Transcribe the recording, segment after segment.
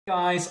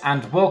Guys,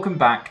 and welcome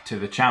back to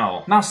the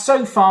channel. Now,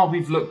 so far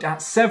we've looked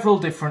at several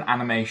different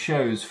anime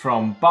shows,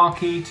 from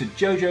Baki to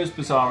JoJo's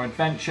Bizarre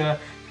Adventure,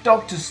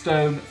 Dr.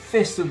 Stone,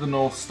 Fist of the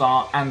North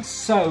Star, and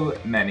so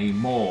many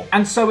more.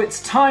 And so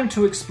it's time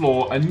to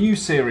explore a new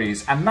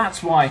series, and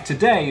that's why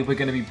today we're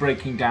going to be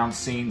breaking down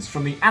scenes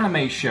from the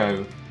anime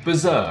show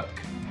Berserk.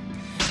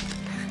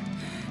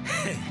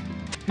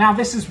 Now,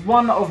 this is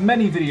one of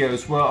many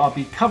videos where I'll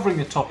be covering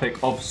the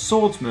topic of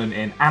swordsmen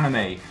in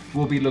anime.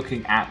 We'll be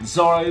looking at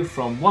Zoro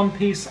from One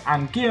Piece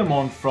and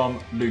Guillemon from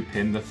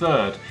Lupin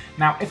III.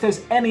 Now, if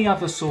there's any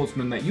other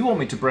swordsmen that you want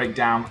me to break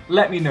down,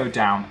 let me know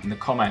down in the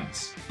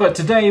comments. But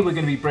today we're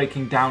going to be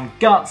breaking down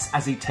Guts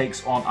as he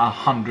takes on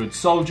 100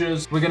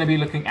 soldiers. We're going to be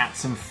looking at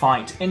some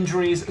fight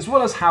injuries, as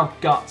well as how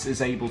Guts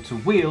is able to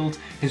wield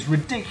his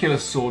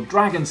ridiculous sword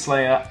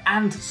Dragonslayer,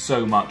 and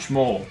so much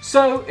more.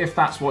 So, if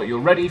that's what you're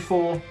ready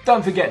for,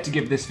 don't forget to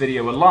give this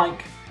video a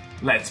like.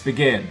 Let's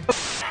begin.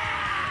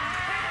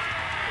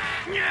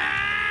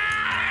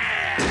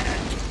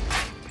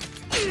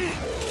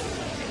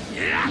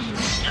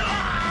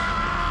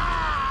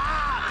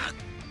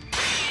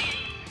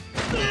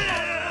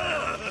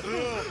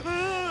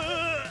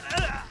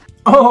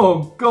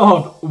 Oh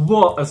god,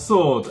 what a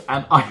sword!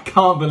 And I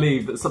can't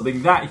believe that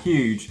something that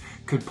huge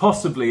could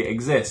possibly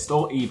exist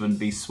or even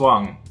be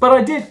swung. But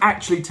I did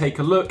actually take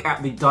a look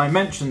at the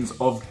dimensions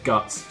of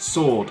Guts'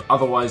 sword,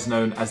 otherwise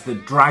known as the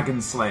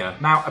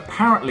Dragonslayer. Now,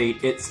 apparently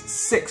it's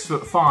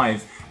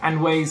 6'5"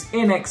 and weighs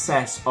in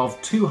excess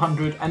of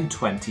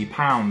 220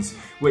 pounds,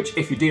 which,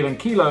 if you deal in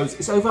kilos,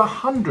 is over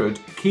 100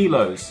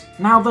 kilos.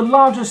 Now, the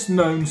largest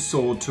known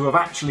sword to have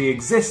actually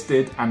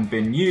existed and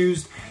been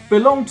used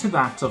belonged to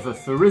that of a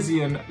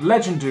Parisian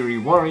legendary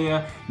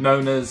warrior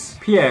known as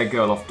Pierre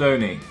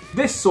Gerloff-Dony.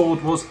 This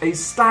sword was a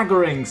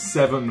staggering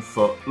 7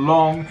 foot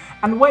long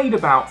and weighed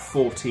about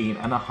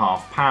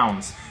 14.5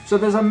 pounds. So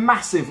there's a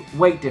massive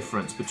weight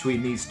difference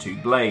between these two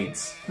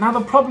blades. Now,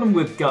 the problem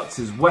with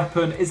Guts'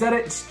 weapon is that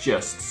it's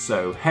just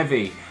so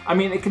heavy. I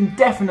mean, it can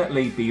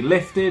definitely be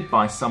lifted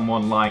by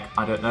someone like,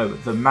 I don't know,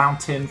 the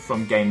Mountain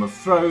from Game of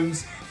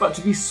Thrones, but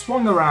to be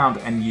swung around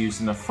and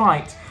used in a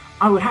fight,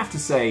 I would have to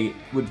say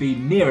would be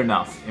near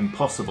enough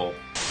impossible.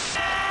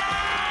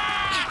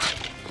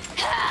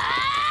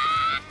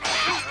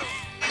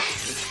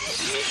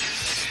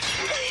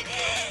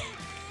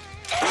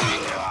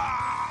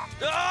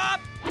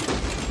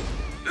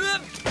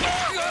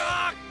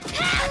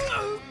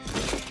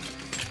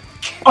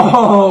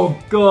 Oh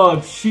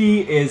god,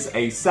 she is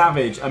a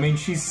savage. I mean,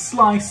 she's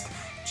sliced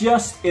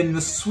just in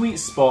the sweet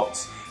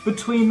spots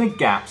between the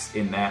gaps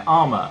in their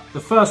armour. The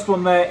first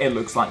one there, it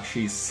looks like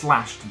she's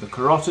slashed the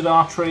carotid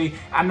artery,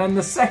 and then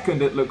the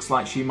second, it looks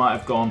like she might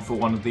have gone for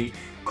one of the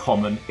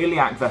common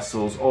iliac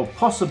vessels, or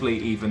possibly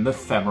even the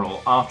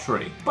femoral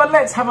artery. But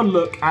let's have a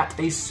look at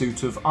a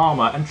suit of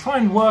armour and try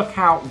and work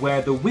out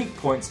where the weak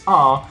points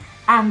are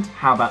and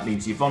how that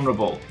leaves you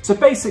vulnerable. So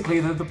basically,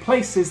 they're the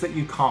places that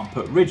you can't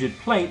put rigid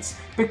plates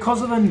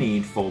because of the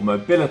need for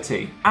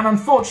mobility. And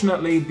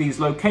unfortunately, these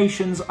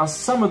locations are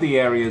some of the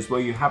areas where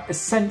you have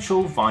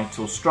essential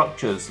vital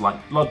structures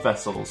like blood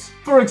vessels.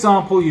 For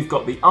example, you've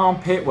got the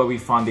armpit where we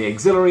find the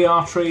axillary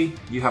artery,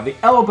 you have the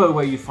elbow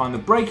where you find the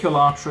brachial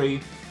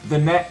artery, the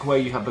neck where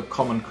you have the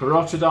common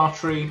carotid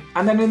artery,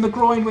 and then in the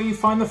groin where you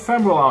find the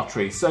femoral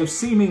artery. So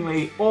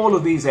seemingly all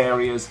of these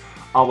areas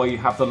are where you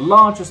have the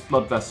largest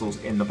blood vessels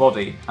in the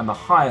body and the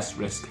highest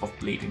risk of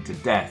bleeding to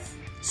death.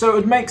 So it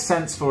would make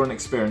sense for an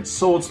experienced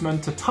swordsman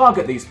to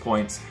target these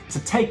points to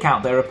take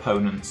out their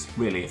opponents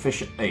really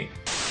efficiently.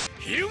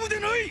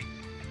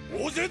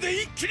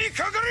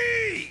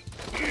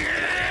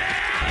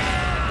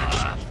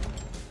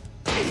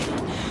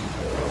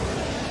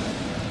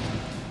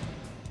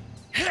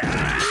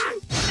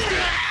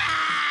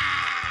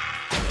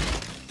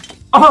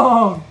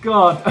 Oh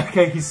god,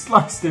 okay, he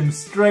sliced him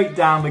straight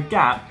down the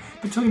gap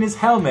between his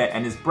helmet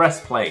and his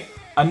breastplate.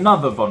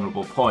 Another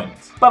vulnerable point.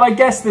 But I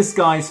guess this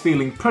guy's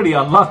feeling pretty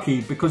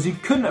unlucky because you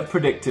couldn't have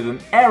predicted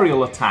an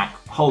aerial attack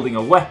holding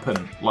a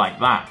weapon like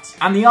that.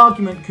 And the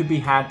argument could be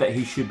had that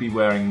he should be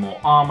wearing more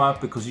armour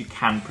because you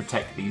can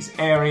protect these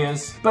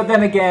areas. But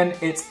then again,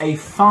 it's a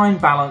fine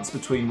balance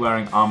between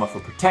wearing armour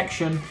for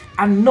protection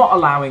and not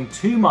allowing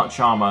too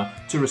much armour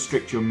to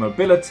restrict your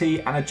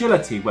mobility and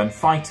agility when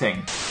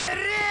fighting.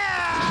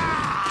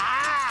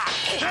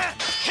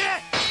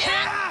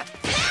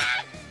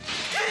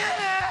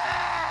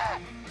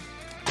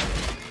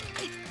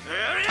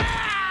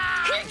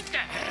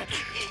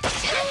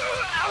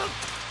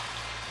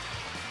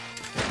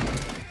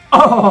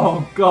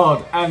 Oh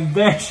god, and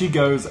there she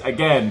goes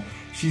again.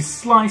 She's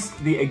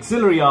sliced the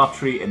axillary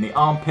artery in the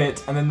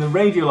armpit and then the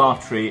radial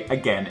artery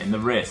again in the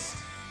wrist.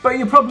 But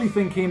you're probably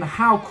thinking,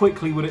 how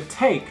quickly would it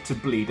take to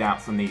bleed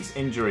out from these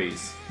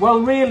injuries?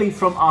 Well, really,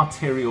 from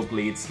arterial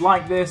bleeds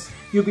like this,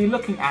 you'll be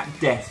looking at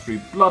death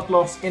through blood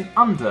loss in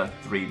under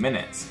 3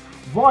 minutes.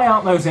 Why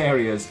aren't those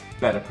areas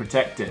better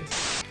protected?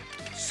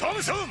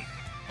 Sam-san!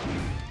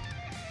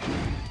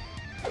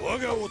 我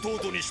が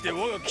弟にして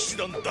我が騎士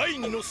団第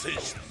2の戦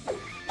士だ。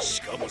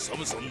しかもサ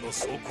ムソンの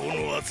装甲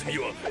の厚み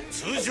は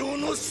通常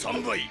の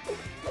3倍。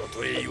た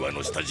とえ岩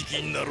の下敷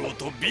きになろう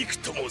とびく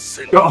とも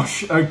せん。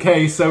 Gosh,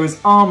 okay, so his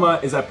armor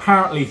is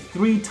apparently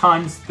 3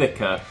 times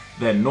thicker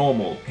than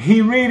normal.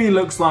 He really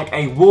looks like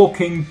a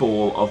walking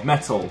ball of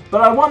metal.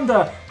 But I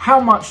wonder,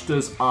 how much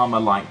does armor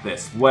like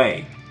this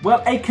weigh?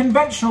 Well, a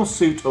conventional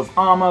suit of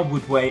armor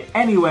would weigh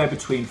anywhere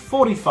between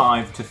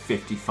 45 to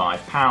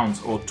 55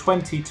 pounds, or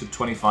 20 to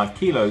 25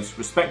 kilos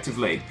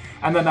respectively.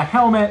 And then a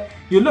helmet,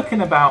 you're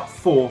looking about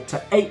 4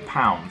 to 8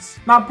 pounds.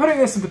 Now, putting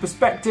this into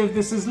perspective,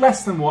 this is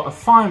less than what a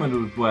fireman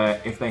would wear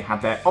if they had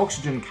their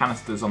oxygen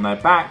canisters on their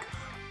back,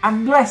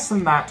 and less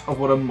than that of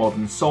what a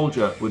modern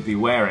soldier would be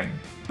wearing.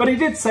 But he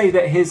did say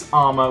that his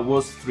armour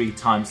was 3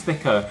 times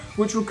thicker,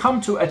 which will come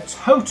to a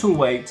total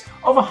weight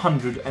of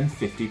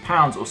 150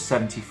 pounds, or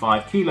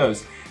 75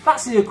 kilos.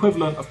 That's the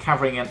equivalent of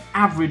carrying an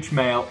average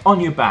male on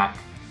your back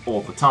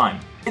all the time.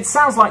 It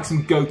sounds like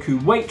some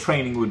Goku weight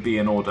training would be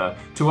in order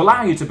to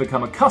allow you to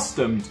become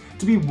accustomed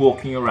to be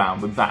walking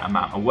around with that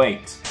amount of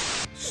weight.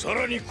 さ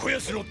らにこや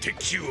つの鉄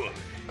球は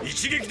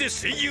一撃で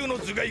声優の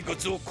頭蓋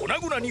骨を粉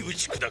々に打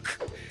ち砕く。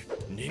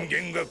人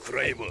間が食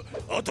らえば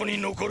後に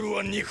残る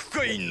は肉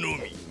塊の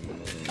み。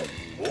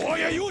もは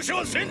や容赦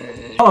はせん。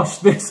 Gosh,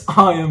 this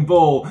iron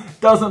ball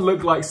doesn't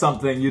look like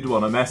something you'd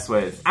want to mess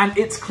with. And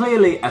it's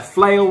clearly a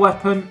flail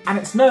weapon, and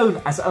it's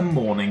known as a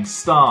morning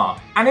star.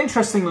 And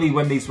interestingly,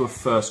 when these were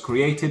first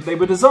created, they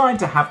were designed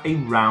to have a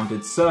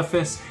rounded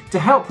surface to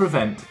help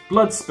prevent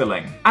blood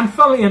spilling. And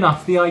funnily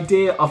enough, the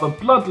idea of a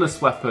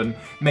bloodless weapon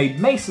made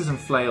maces and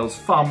flails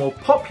far more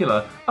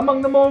popular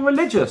among the more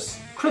religious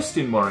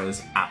Christian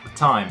warriors at the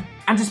time.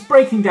 And just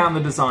breaking down the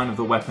design of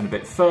the weapon a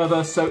bit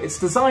further, so it's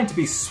designed to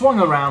be swung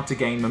around to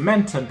gain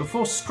momentum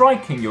before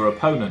striking your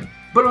opponent.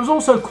 But it was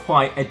also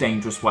quite a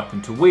dangerous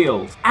weapon to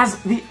wield, as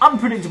the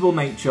unpredictable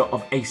nature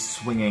of a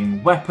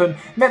swinging weapon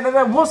meant that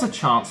there was a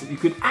chance that you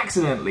could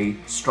accidentally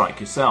strike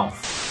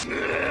yourself.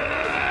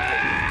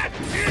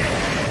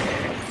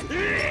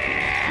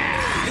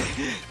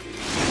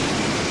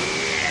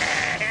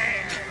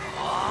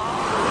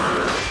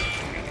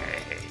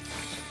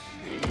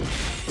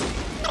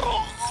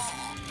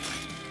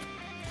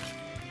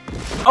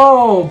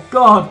 Oh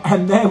god,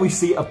 and there we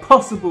see a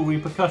possible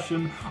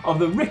repercussion of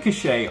the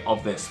ricochet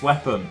of this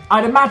weapon.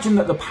 I'd imagine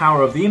that the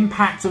power of the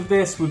impact of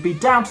this would be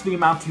down to the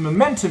amount of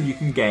momentum you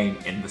can gain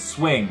in the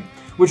swing,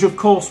 which of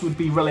course would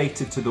be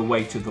related to the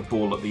weight of the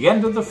ball at the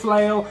end of the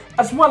flail,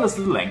 as well as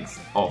the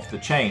length of the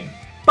chain.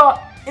 But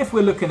if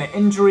we're looking at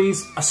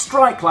injuries, a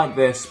strike like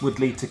this would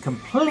lead to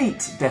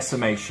complete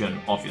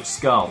decimation of your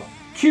skull.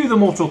 Cue the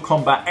Mortal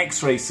Kombat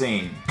X-ray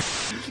scene.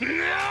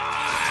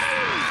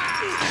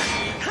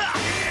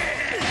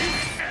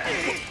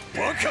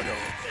 バカだ。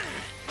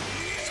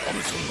サ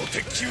ムソンの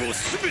鉄球を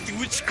すべて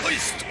打ち返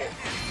すとは。わ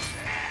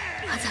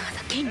ざわ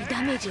ざ剣に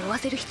ダメージを負わ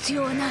せる必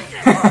要はない。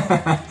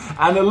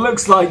 And it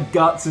looks like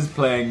Guts is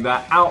playing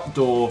that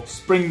outdoor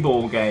spring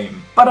ball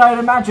game. But I'd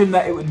imagine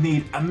that it would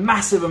need a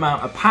massive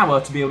amount of power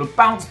to be able to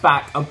bounce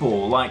back a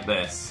ball like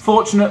this.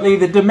 Fortunately,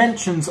 the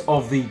dimensions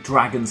of the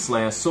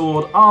dragonslayer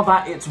sword are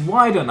that it's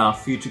wide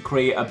enough for you to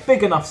create a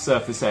big enough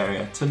surface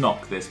area to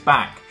knock this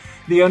back.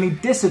 The only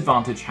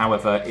disadvantage,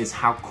 however, is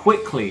how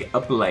quickly a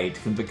blade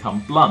can become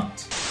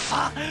blunt.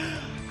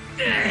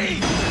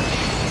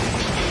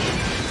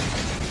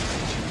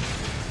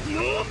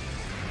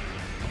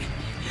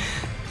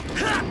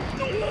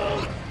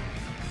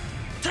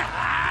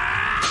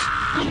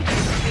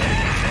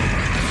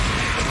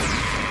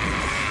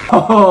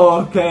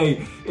 Oh,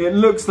 okay, it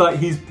looks like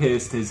he's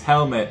pierced his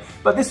helmet,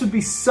 but this would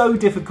be so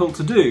difficult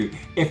to do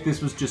if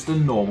this was just a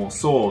normal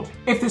sword.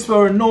 If this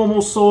were a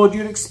normal sword,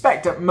 you'd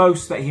expect at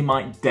most that he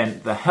might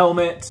dent the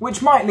helmet,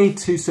 which might lead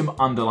to some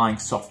underlying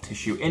soft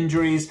tissue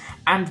injuries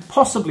and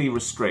possibly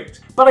restrict.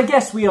 But I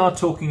guess we are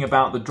talking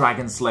about the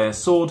dragonslayer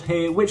sword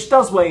here, which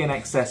does weigh in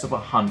excess of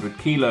 100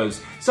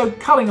 kilos, so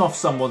cutting off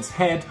someone's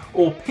head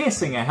or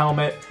piercing a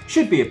helmet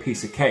should be a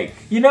piece of cake.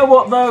 You know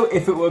what though,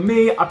 if it were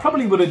me, I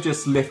probably would have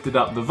just lifted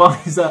up the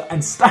visor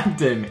and stabbed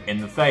him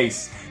in the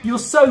face. You're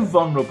so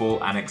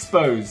vulnerable and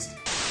exposed.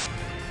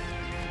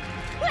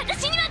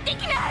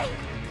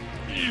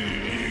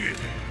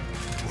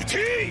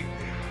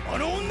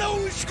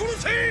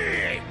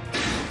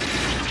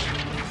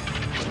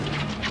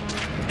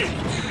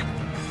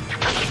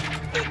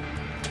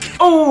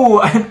 Oh,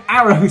 an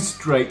arrow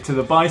straight to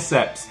the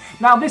biceps.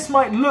 Now this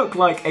might look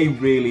like a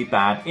really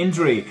bad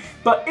injury,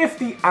 but if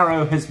the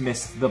arrow has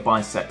missed the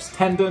biceps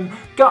tendon,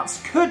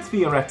 Guts could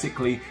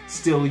theoretically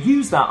still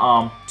use that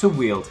arm to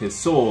wield his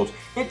sword.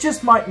 It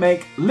just might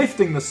make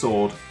lifting the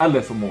sword a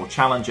little more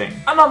challenging.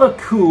 Another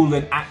cool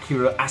and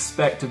accurate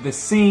aspect of this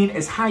scene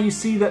is how you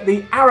see that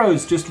the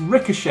arrows just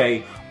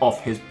ricochet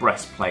off his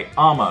breastplate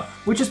armor,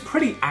 which is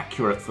pretty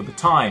accurate for the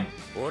time.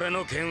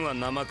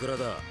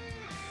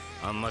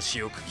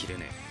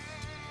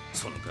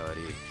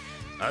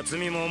 厚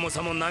みも重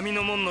さも波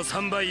の門の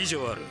3倍以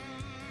上ある。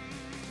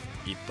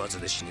一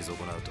発で死に損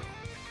なうと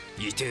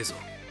痛えぞ。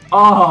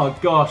Oh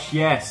gosh,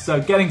 yes,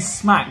 so getting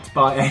smacked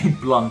by a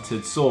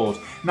blunted sword.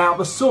 Now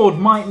the sword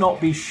might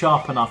not be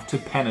sharp enough to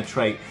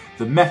penetrate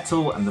the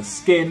metal and the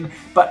skin,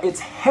 but it's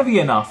heavy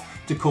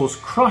enough to cause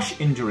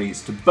crush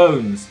injuries to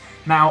bones.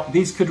 Now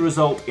these could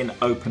result in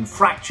open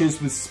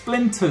fractures with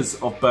splinters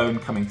of bone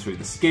coming through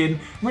the skin,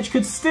 which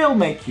could still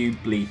make you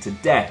bleed to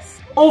death.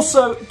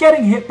 Also,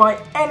 getting hit by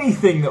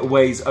anything that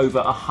weighs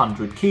over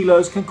 100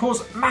 kilos can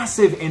cause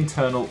massive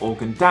internal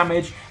organ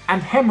damage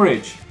and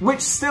hemorrhage,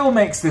 which still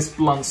makes this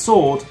blunt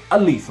sword a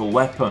lethal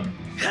weapon.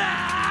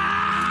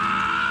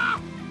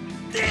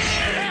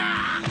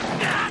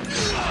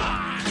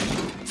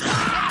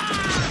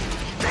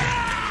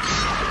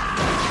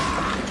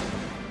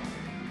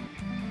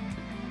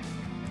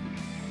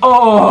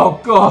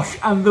 Oh gosh,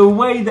 and the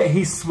way that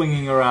he's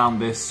swinging around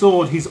this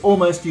sword, he's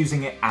almost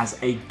using it as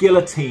a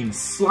guillotine,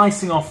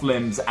 slicing off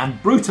limbs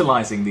and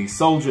brutalizing these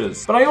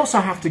soldiers. But I also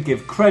have to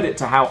give credit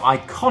to how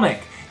iconic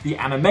the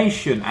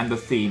animation and the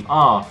theme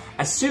are.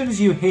 As soon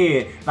as you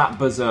hear that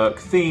Berserk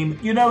theme,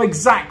 you know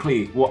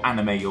exactly what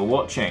anime you're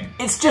watching.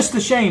 It's just a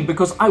shame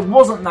because I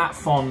wasn't that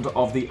fond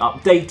of the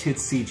updated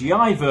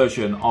CGI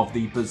version of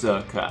the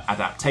Berserker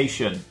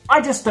adaptation.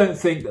 I just don't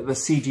think that the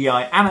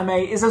CGI anime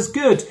is as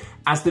good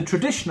as the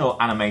traditional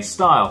anime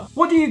style.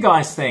 What do you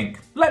guys think?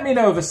 Let me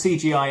know of a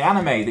CGI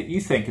anime that you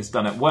think has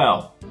done it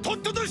well.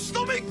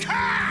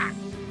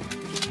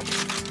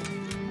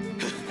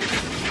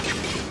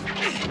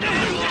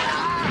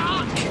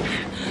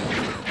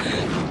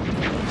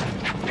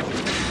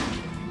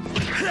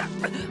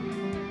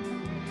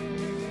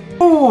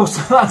 Oh,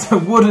 so that's a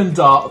wooden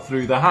dart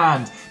through the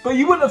hand. But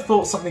you wouldn't have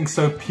thought something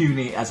so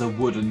puny as a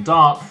wooden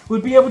dart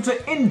would be able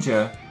to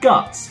injure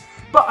Guts.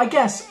 But I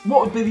guess,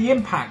 what would be the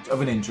impact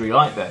of an injury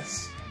like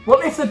this?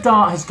 Well, if the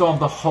dart has gone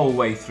the whole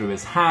way through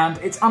his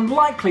hand, it's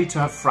unlikely to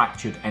have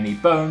fractured any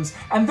bones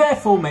and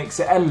therefore makes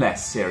it a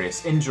less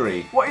serious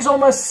injury. What is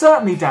almost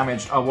certainly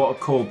damaged are what are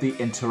called the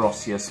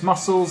interosseous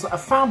muscles that are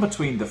found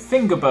between the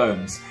finger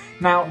bones.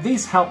 Now,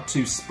 these help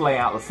to splay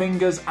out the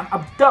fingers and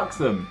abduct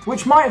them,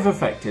 which might have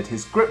affected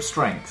his grip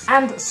strength.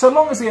 And so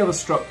long as the other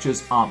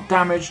structures aren't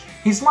damaged,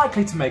 he's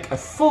likely to make a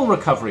full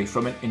recovery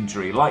from an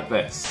injury like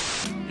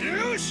this.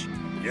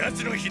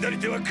 奴の左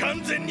手は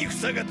完全に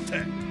塞がった。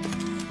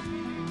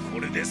こ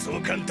れでそ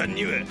う簡単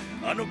には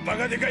あのバ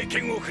カでかい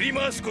剣を振り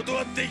回すこと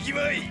はでき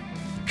まい。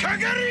か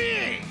か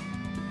れ!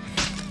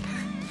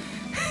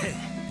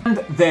 And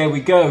there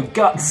we go,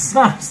 Guts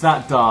snaps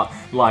that dart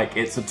like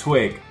it's a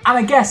twig. And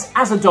I guess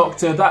as a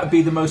doctor that would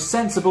be the most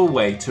sensible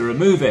way to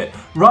remove it,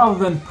 rather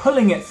than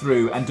pulling it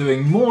through and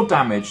doing more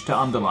damage to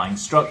underlying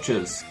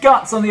structures.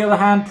 Guts on the other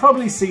hand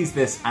probably sees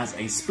this as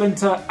a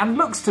splinter and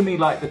looks to me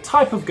like the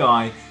type of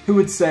guy who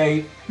would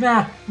say,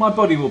 nah, my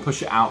body will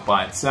push it out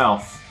by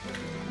itself.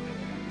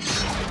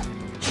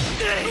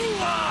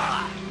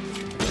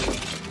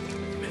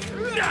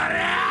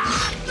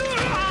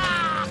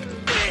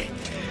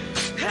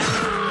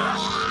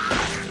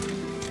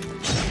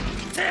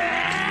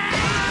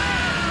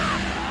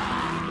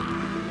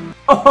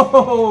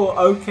 Oh,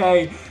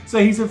 okay,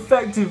 so he's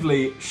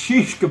effectively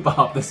shish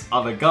kebab this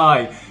other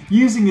guy,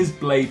 using his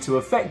blade to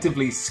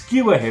effectively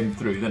skewer him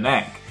through the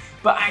neck.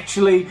 But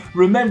actually,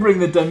 remembering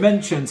the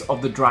dimensions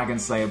of the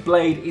dragonslayer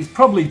blade, he's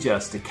probably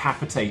just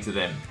decapitated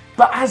him.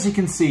 But as you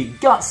can see,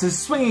 Guts is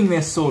swinging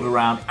this sword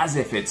around as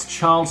if it's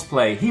child's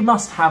play. He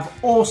must have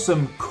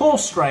awesome core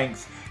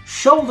strength,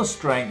 shoulder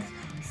strength,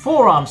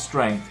 forearm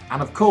strength,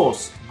 and of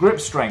course, grip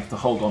strength to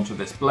hold onto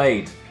this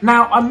blade.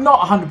 Now, I'm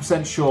not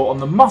 100% sure on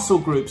the muscle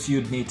groups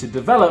you'd need to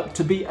develop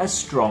to be a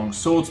strong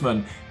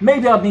swordsman.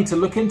 Maybe I'd need to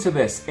look into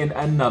this in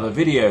another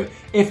video.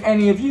 If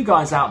any of you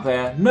guys out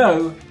there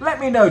know,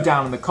 let me know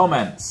down in the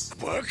comments.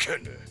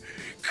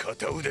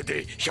 片腕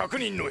で100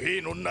人の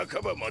兵の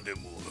仲間まで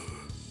も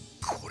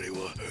これ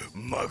は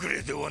まぐ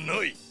れでは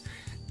ない。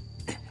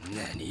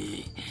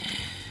何？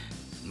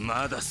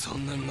まだそ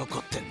んなに残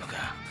ってんの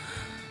か。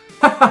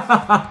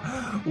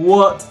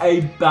What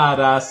a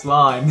badass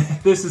line.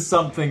 This is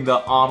something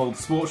that Arnold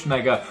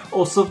Schwarzenegger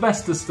or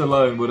Sylvester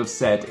Stallone would have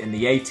said in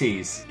the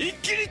 80s.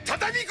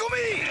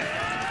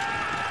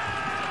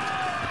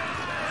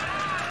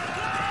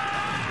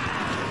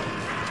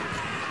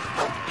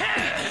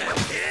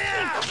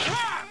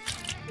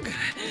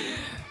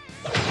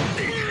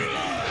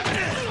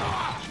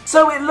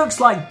 So it looks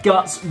like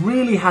Guts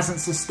really hasn't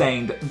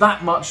sustained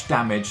that much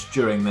damage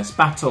during this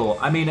battle.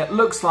 I mean, it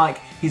looks like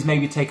he's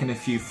maybe taken a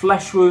few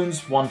flesh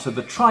wounds, one to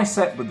the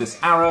tricep with this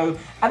arrow,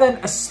 and then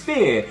a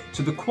spear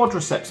to the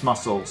quadriceps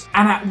muscles.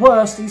 And at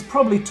worst, he's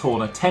probably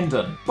torn a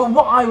tendon. But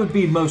what I would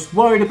be most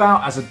worried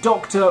about as a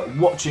doctor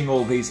watching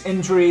all these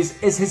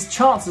injuries is his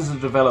chances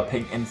of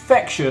developing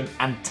infection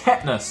and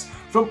tetanus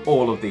from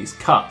all of these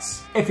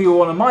cuts. If you were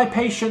one of my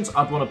patients,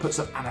 I'd want to put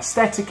some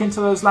anaesthetic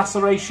into those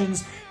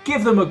lacerations,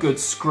 give them a good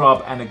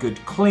scrub and a good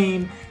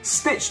clean,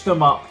 stitch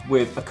them up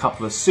with a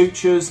couple of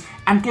sutures,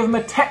 and give them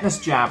a tetanus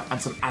jab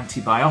and some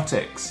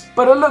antibiotics.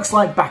 But it looks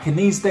like back in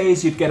these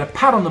days you'd get a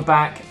pat on the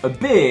back, a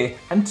beer,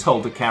 and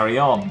told to carry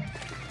on.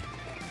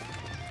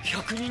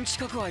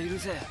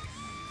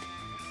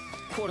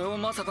 これを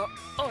まさか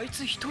あい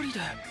つ一人で。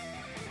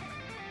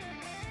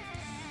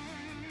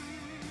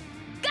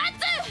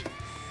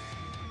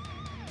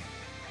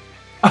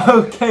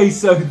Okay,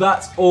 so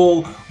that's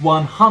all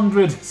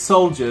 100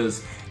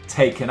 soldiers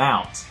taken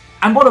out.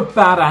 And what a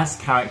badass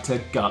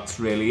character Guts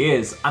really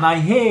is, and I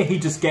hear he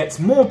just gets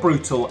more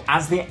brutal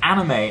as the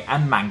anime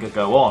and manga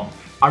go on.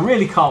 I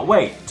really can't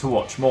wait to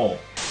watch more.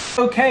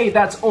 Okay,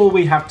 that's all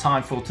we have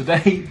time for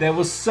today. There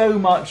was so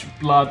much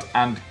blood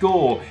and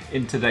gore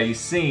in today's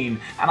scene,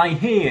 and I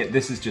hear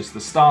this is just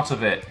the start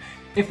of it.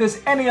 If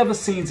there's any other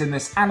scenes in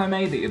this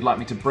anime that you'd like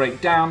me to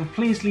break down,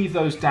 please leave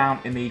those down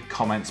in the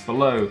comments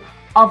below.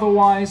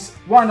 Otherwise,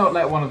 why not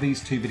let one of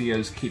these two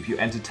videos keep you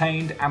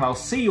entertained, and I'll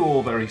see you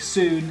all very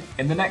soon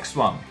in the next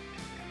one.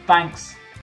 Thanks.